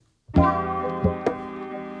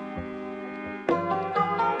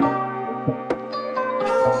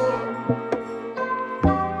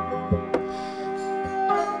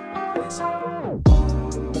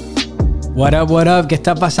What up, what up? ¿Qué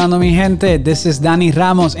está pasando, mi gente? This is Danny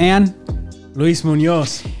Ramos and Luis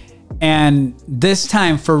Munoz. And this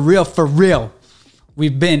time, for real,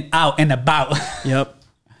 we've been out and about. Yep.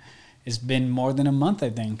 It's been more than a month, I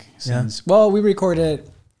think, since, well, we recorded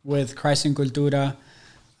with Christ in Cultura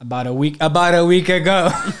about a week ago.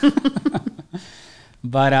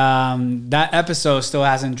 But that episode still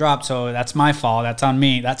hasn't dropped, so that's my fault. That's on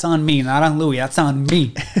me. That's on me, not on Louis. That's on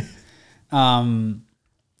me.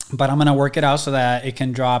 But I'm gonna work it out so that it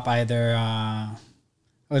can drop either I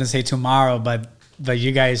wouldn't say tomorrow, but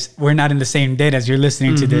you guys, we're not in the same date as you're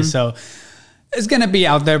listening to this, so it's gonna be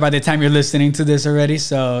out there by the time you're listening to this already.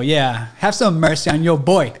 So yeah, have some mercy on your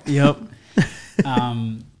boy. Yep.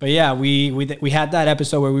 But yeah, we had that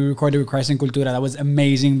episode where we recorded with Christ in Cultura. That was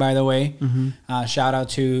amazing, by the way. Shout out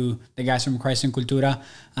to the guys from Christ in Cultura,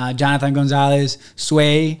 Jonathan Gonzalez,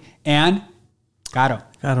 Sway, and Caro.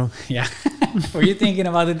 Yeah. Were you thinking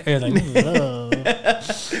about it? You're like, whoa.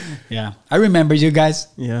 Yeah. I remember you guys.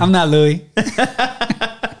 Yeah. I'm not Louis.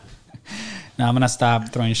 No, I'm going to stop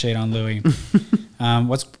throwing shade on Louis.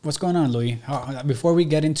 What's going on, Louis? Before we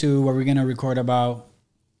get into what we're going to record about,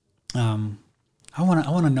 I want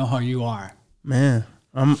to know how you are. Man,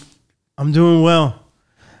 I'm doing well.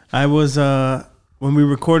 I was when we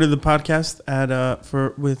recorded the podcast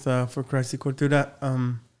for Christ y Cultura,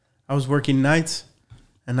 I was working nights,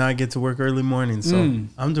 and now I get to work early mornings. So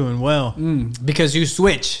I'm doing well. Because you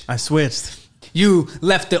switch. I switched. You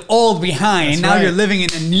left the old behind. That's now right. You're living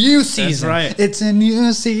in a new season. That's right. It's a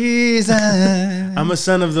new season. I'm a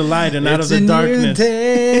son of the light and out of the It's a darkness. new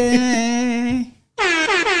day.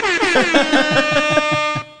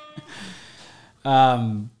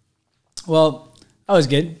 Well, that was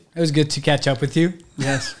good. It was good to catch up with you.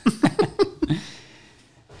 Yes.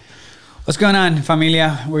 What's going on,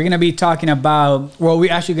 familia? We're going to be talking about, well,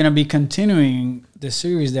 we're actually going to be continuing the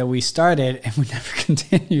series that we started and we never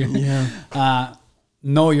continued. Yeah.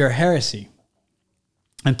 Know Your Heresy.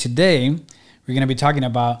 And today, we're going to be talking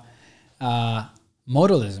about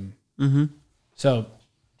modalism. So,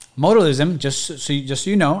 modalism, just so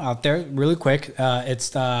you know, out there, really quick,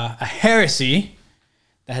 it's a heresy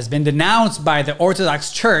that has been denounced by the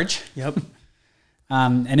Orthodox Church. Yep.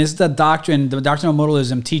 And it's the doctrine of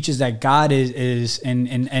modalism teaches that God is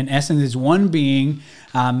in essence, is one being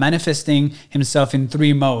manifesting himself in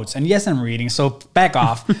three modes. And yes, I'm reading, so back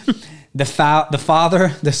off. The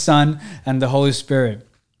Father, the Son, and the Holy Spirit.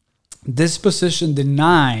 This position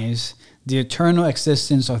denies the eternal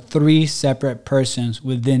existence of three separate persons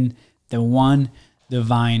within the one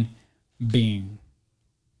divine being.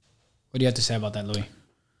 What do you have to say about that, Louis?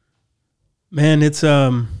 Man, it's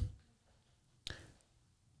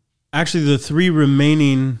actually the three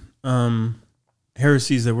remaining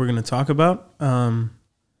heresies that we're going to talk about.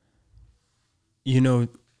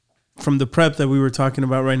 From the prep that we were talking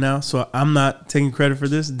about right now. So I'm not taking credit for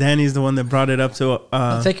this. Danny's the one that brought it up to.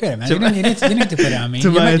 I'll take credit, man. You need to put it on me.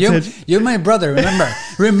 You're my brother.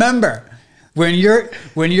 Remember, when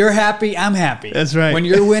you're happy, I'm happy. That's right. When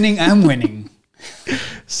you're winning, I'm winning.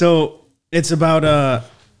 So it's about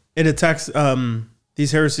it attacks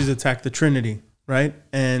these heresies attack the Trinity, right?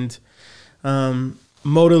 And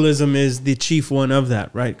modalism is the chief one of that,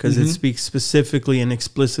 right? Because it speaks specifically and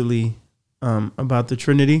explicitly about the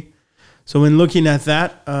Trinity. So in looking at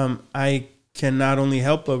that, I can not only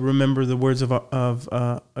help but remember the words of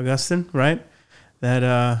Augustine, right?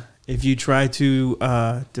 That if you try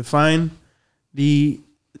to define the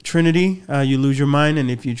Trinity, you lose your mind,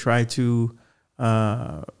 and if you try to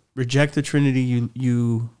reject the Trinity,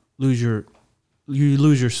 you lose your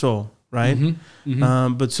soul, right?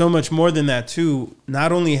 But so much more than that too.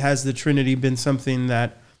 Not only has the Trinity been something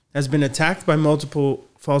that has been attacked by multiple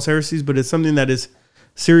false heresies, but it's something that is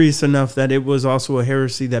serious enough that it was also a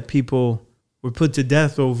heresy that people were put to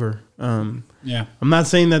death over. Yeah, I'm not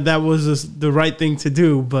saying that was the right thing to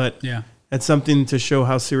do, but yeah, it's something to show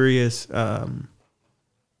how serious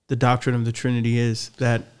the doctrine of the Trinity is.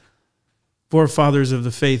 That forefathers of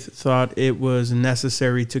the faith thought it was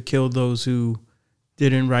necessary to kill those who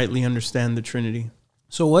didn't rightly understand the Trinity.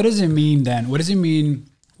 So what does it mean then? What does it mean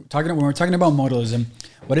when we're talking about modalism?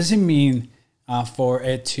 What does it mean for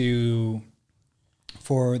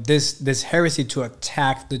this heresy to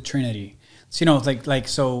attack the Trinity?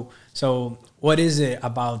 So so what is it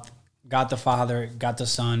about God the Father, God the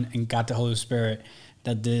Son, and God the Holy Spirit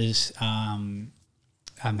that this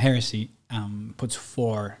heresy puts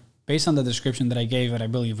forth? Based on the description that I gave, I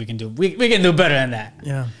believe we can do better than that.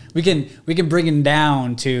 Yeah, we can bring it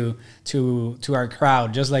down to our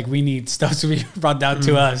crowd, just like we need stuff to be brought down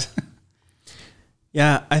to us.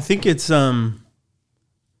 Yeah, I think it's number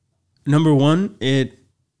one, it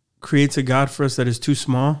creates a God for us that is too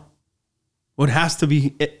small, God has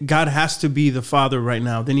to be the Father right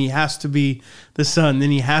now. Then he has to be the Son.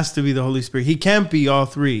 Then he has to be the Holy Spirit. He can't be all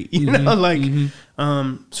three,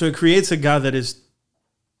 so it creates a God that is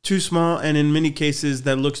too small, and in many cases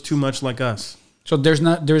that looks too much like us. So there's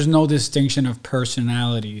no distinction of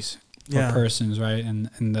personalities for persons, right? And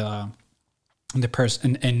the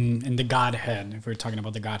person in the Godhead, if we're talking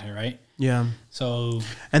about the Godhead, right? Yeah. So,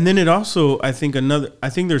 and then it also, I think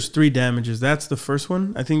there's 3 damages. That's the first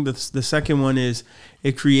one. I think the second one is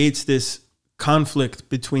it creates this conflict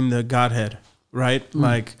between the Godhead, right?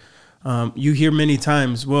 Like, you hear many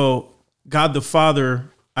times, well, God the Father,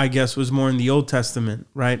 I guess, was more in the Old Testament,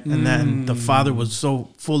 right? And then the Father was so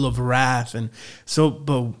full of wrath,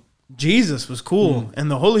 but Jesus was cool, and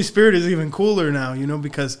the Holy Spirit is even cooler now,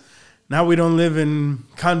 because now we don't live in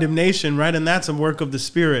condemnation, right? And that's a work of the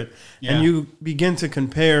Spirit. Yeah. And you begin to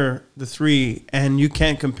compare the 3, and you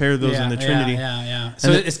can't compare those in the Trinity. Yeah.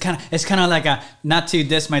 So it's kind of like not to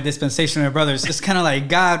diss my dispensational brothers. It's kind of like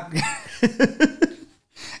God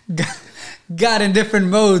in different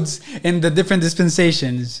modes in the different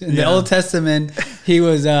dispensations. In the Old Testament, he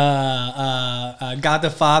was God the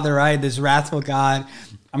Father, right? This wrathful God.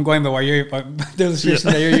 I'm going by the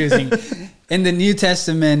illustration that you're using. In the New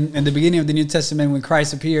Testament, in the beginning of the New Testament, when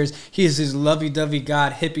Christ appears, he is this lovey-dovey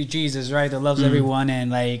God, hippie Jesus, right? That loves everyone,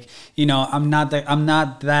 and I'm not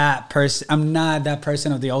that person. I'm not that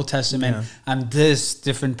person of the Old Testament. Yeah. I'm this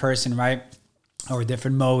different person, right? Or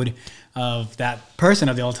different mode of that person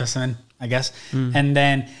of the Old Testament, I guess. And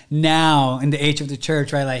then now in the age of the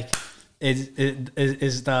church, right? Like,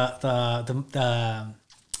 is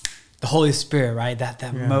the Holy Spirit, right?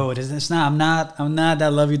 That mode. It's not. I'm not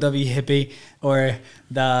that lovey-dovey hippie or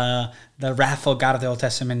the wrathful God of the Old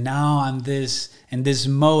Testament. Now I'm this in this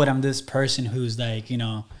mode. I'm this person who's like,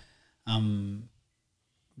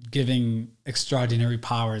 giving extraordinary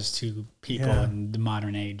powers to people in the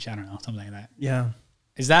modern age. I don't know, something like that. Yeah.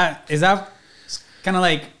 Is that kind of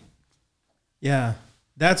like? Yeah,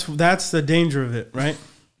 that's the danger of it, right?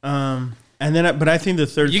 And then, but I think the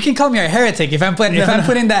third. You can call me a heretic if I'm putting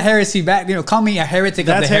that heresy back. Call me a heretic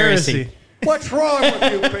of the heresy. What's wrong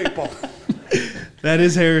with you people? That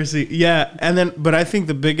is heresy. Yeah, and then, but I think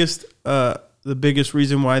the biggest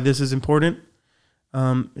reason why this is important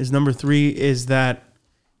is number 3 is that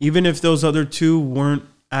even if those other 2 weren't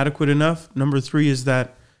adequate enough, number 3 is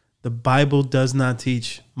that the Bible does not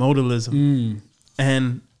teach modalism,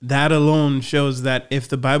 and that alone shows that if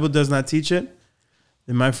the Bible does not teach it,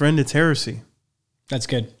 then my friend, it's heresy. That's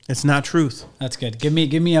good. It's not truth. That's good. Give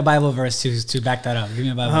me a Bible verse to back that up. Give me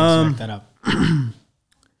a Bible verse to back that up.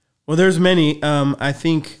 Well, there's many. I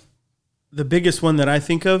think the biggest one that I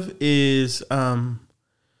think of is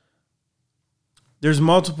there's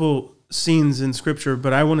multiple scenes in Scripture,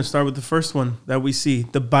 but I want to start with the first one that we see.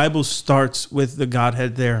 The Bible starts with the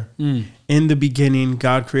Godhead there. In the beginning,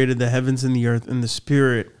 God created the heavens and the earth, and the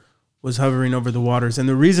Spirit was hovering over the waters. And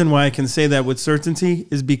the reason why I can say that with certainty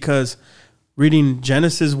is because reading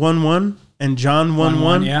Genesis 1:1 and John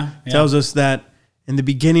 1:1 tells us that in the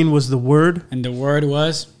beginning was the Word. And the Word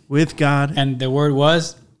was? With God. And the Word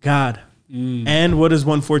was? God. And what does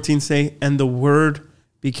 1:14 say? And the Word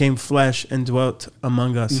became flesh and dwelt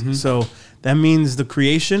among us. So that means the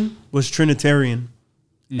creation was Trinitarian.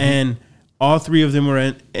 And all 3 of them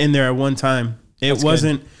were in there at one time. It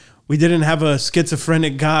wasn't... Good. We didn't have a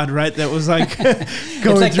schizophrenic God, right? That was like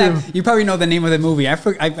going like through. That, you probably know the name of the movie.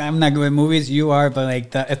 I'm not good with movies. You are, but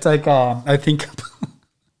like it's like I think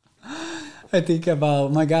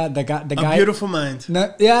about my God, the guy. A Beautiful Mind.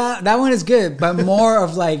 No, yeah, that one is good, but more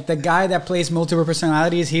of like the guy that plays multiple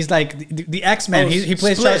personalities. He's like the X-Men. He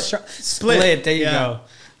plays Split. There you go.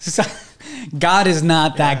 So, God is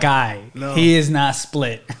not that guy. No. He is not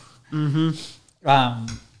Split.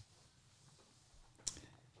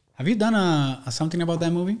 Have you done something about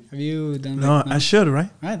that movie? Have you done? No, I should,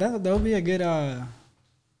 right? Right, that would be a good.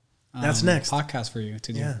 That's next podcast for you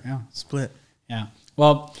to do. Yeah, Split. Yeah.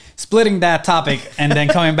 Well, splitting that topic and then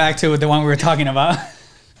coming back to the one we were talking about.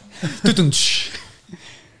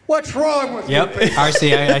 What's wrong with you? Yep,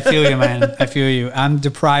 RC, I feel you, man. I feel you. I'm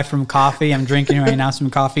deprived from coffee. I'm drinking right now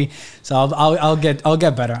some coffee, so I'll get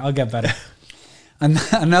better. I'll get better.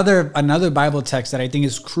 Another Bible text that I think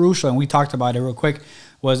is crucial, and we talked about it real quick,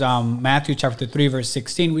 was Matthew chapter 3, verse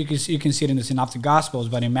 16. You can see it in the Synoptic Gospels,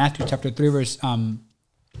 but in Matthew chapter 3, verse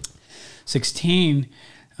 16,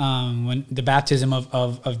 when the baptism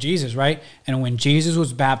of Jesus, right? And when Jesus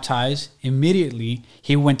was baptized, immediately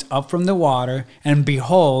he went up from the water, and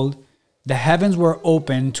behold, the heavens were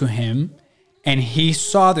opened to him, and he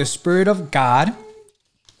saw the Spirit of God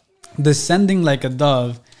descending like a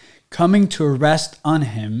dove, coming to rest on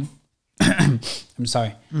him. I'm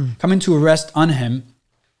sorry. Coming to rest on him.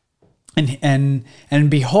 And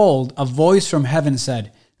behold, a voice from heaven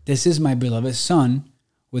said, "This is my beloved son,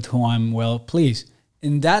 with whom I'm well pleased."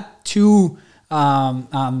 In that two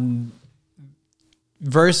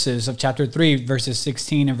verses of chapter 3, verses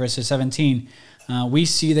 16 and verses 17, we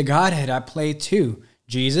see the Godhead at play too.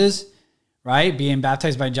 Jesus, right, being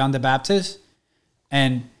baptized by John the Baptist,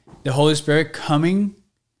 and the Holy Spirit coming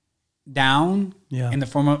down in the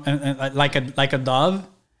form of like a dove,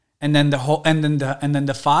 and then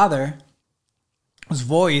the Father's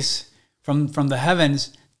voice from the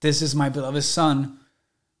heavens, "This is my beloved Son,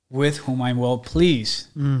 with whom I'm well pleased."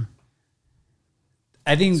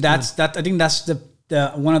 I think that's the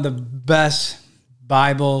one of the best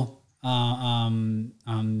Bible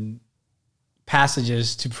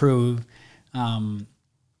passages to prove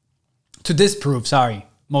to disprove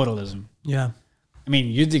modalism. Yeah. I mean,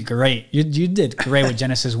 you did great. You did great with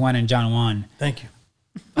Genesis 1 and John 1. Thank you.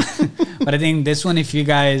 But I think this one, if you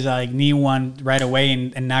guys need one right away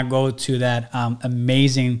and not go to that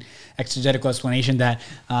amazing exegetical explanation that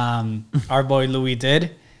our boy Louis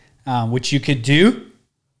did, which you could do,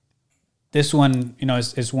 this one,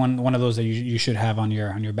 is one of those that you should have on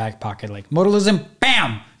your back pocket. Like modalism,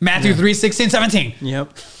 bam, Matthew 3, 16, 17.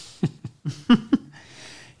 Yep.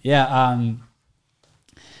 Yeah.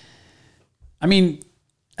 I mean,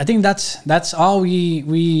 I think that's all we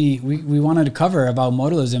wanted to cover about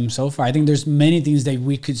modalism so far. I think there's many things that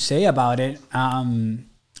we could say about it,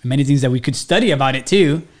 many things that we could study about it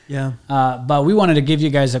too. Yeah. But we wanted to give you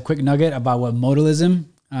guys a quick nugget about what modalism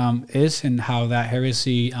is and how that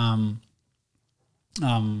heresy.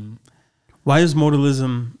 Why is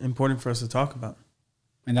modalism important for us to talk about?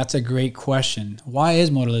 And that's a great question. Why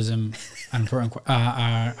is modalism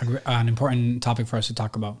an important topic for us to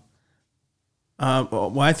talk about?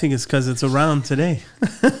 Well, I think it's because it's around today.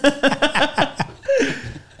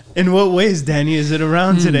 In what ways, Danny, is it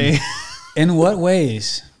around today? In what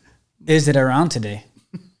ways is it around today?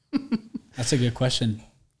 That's a good question.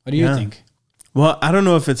 What do you think? Well, I don't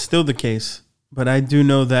know if it's still the case, but I do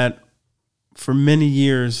know that for many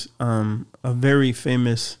years, a very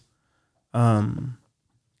famous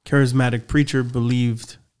charismatic preacher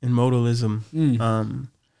believed in modalism.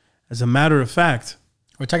 As a matter of fact,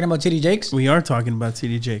 we're talking about T.D. Jakes? We are talking about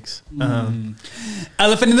T.D. Jakes.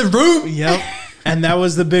 Elephant in the room. Yep. And that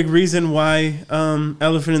was the big reason why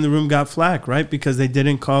Elephant in the Room got flack, right? Because they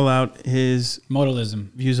didn't call out his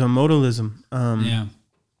modalism views on modalism. Yeah.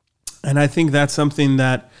 And I think that's something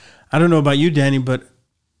that, I don't know about you, Danny, but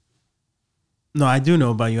no, I do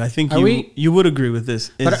know about you. I think you would agree with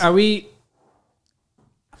this. But are we,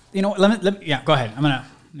 let me, go ahead.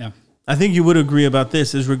 I think you would agree about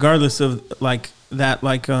this, is regardless of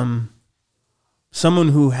someone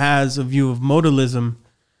who has a view of modalism,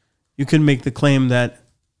 you can make the claim that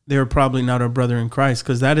they're probably not our brother in Christ,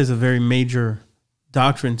 because that is a very major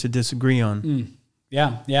doctrine to disagree on.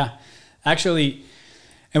 Yeah. Actually,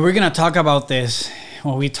 and we're going to talk about this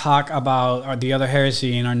when we talk about the other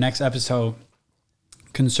heresy in our next episode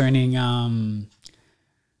concerning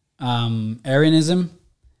Arianism.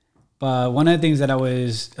 But one of the things that I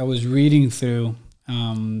was reading through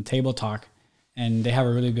Table Talk, and they have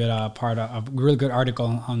a really good really good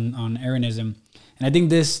article on Arianism, and I think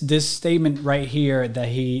this statement right here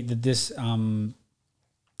that this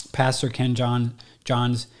Pastor Ken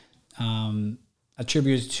Johns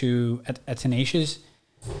attributes to Athanasius,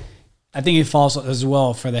 I think it falls as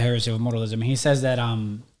well for the heresy of modalism. He says that give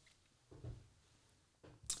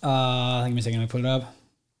me a second, let me pull it up.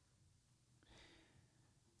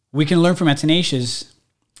 We can learn from Athanasius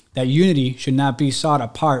that unity should not be sought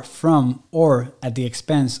apart from or at the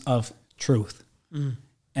expense of truth.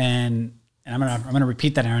 And I'm gonna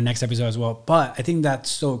repeat that in our next episode as well. But I think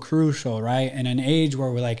that's so crucial, right? In an age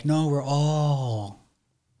where we're like, no, we're all,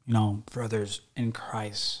 brothers in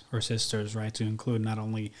Christ or sisters, right? To include not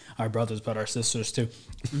only our brothers but our sisters too.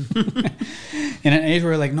 In an age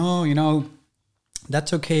where we're like, no,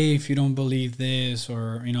 that's okay if you don't believe this,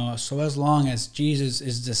 or, so as long as Jesus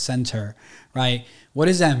is the center, right? What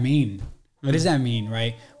does that mean? What does that mean,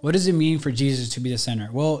 right? What does it mean for Jesus to be the center?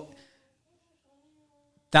 Well,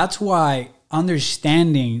 that's why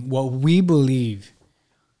understanding what we believe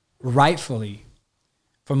rightfully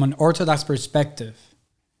from an Orthodox perspective,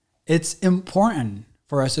 it's important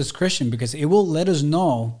for us as Christians, because it will let us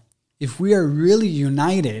know if we are really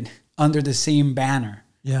united under the same banner.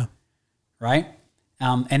 Yeah. Right?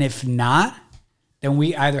 And if not, then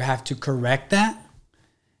we either have to correct that.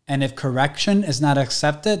 And if correction is not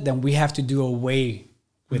accepted, then we have to do away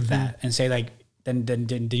with that and say, like,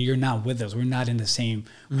 then you're not with us. We're not in the same.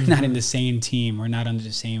 We're not in the same team. We're not under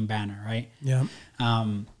the same banner, right? Yeah.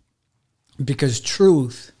 Because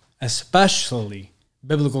truth, especially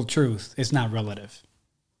biblical truth, is not relative,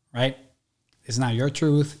 right? It's not your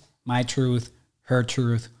truth, my truth, her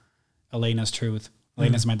truth, Elena's truth.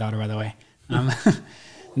 Elena's my daughter, by the way.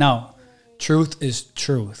 No, truth is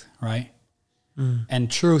truth, right? And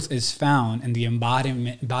truth is found in the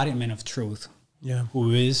embodiment of truth,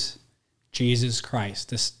 who is Jesus Christ,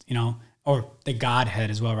 this, or the Godhead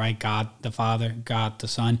as well, right? God the Father, God the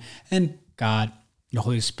Son, and God the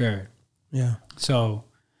Holy Spirit. Yeah. So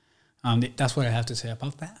that's what I have to say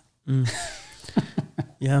about that.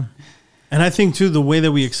 Yeah. And I think, too, the way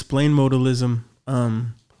that we explain modalism,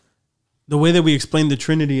 the way that we explain the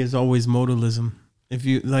Trinity is always modalism. If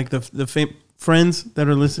you like the friends that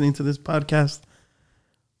are listening to this podcast,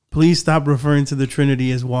 please stop referring to the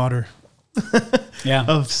Trinity as water. Yeah.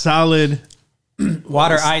 Of solid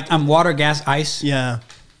water, water, gas, ice. Yeah.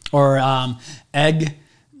 Or egg.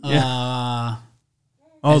 Yeah.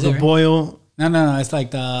 The boil. No. It's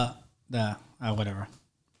like the whatever.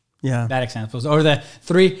 Yeah. That examples. Or the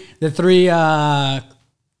three.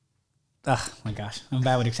 Oh my gosh, I'm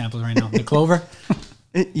bad with examples right now. The clover.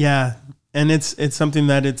 Yeah, and it's something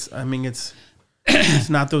that it's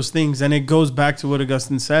not those things, and it goes back to what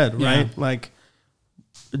Augustine said, right? Yeah. Like,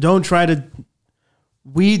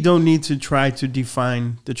 we don't need to try to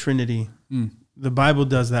define the Trinity. The Bible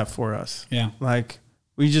does that for us. Yeah, like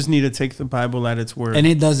we just need to take the Bible at its word, and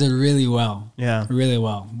it does it really well. Yeah, really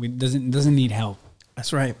well. It doesn't need help.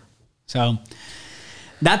 That's right. So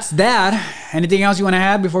that's that. Anything else you want to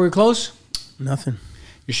add before we close? Nothing.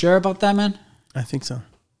 You sure about that, man? I think so.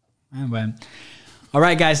 Anyway. All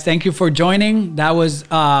right, guys. Thank you for joining. That was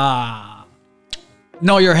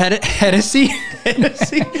Know Your Heresy.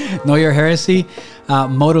 Know Your Heresy.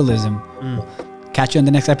 Modalism. Catch you in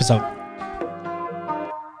the next episode.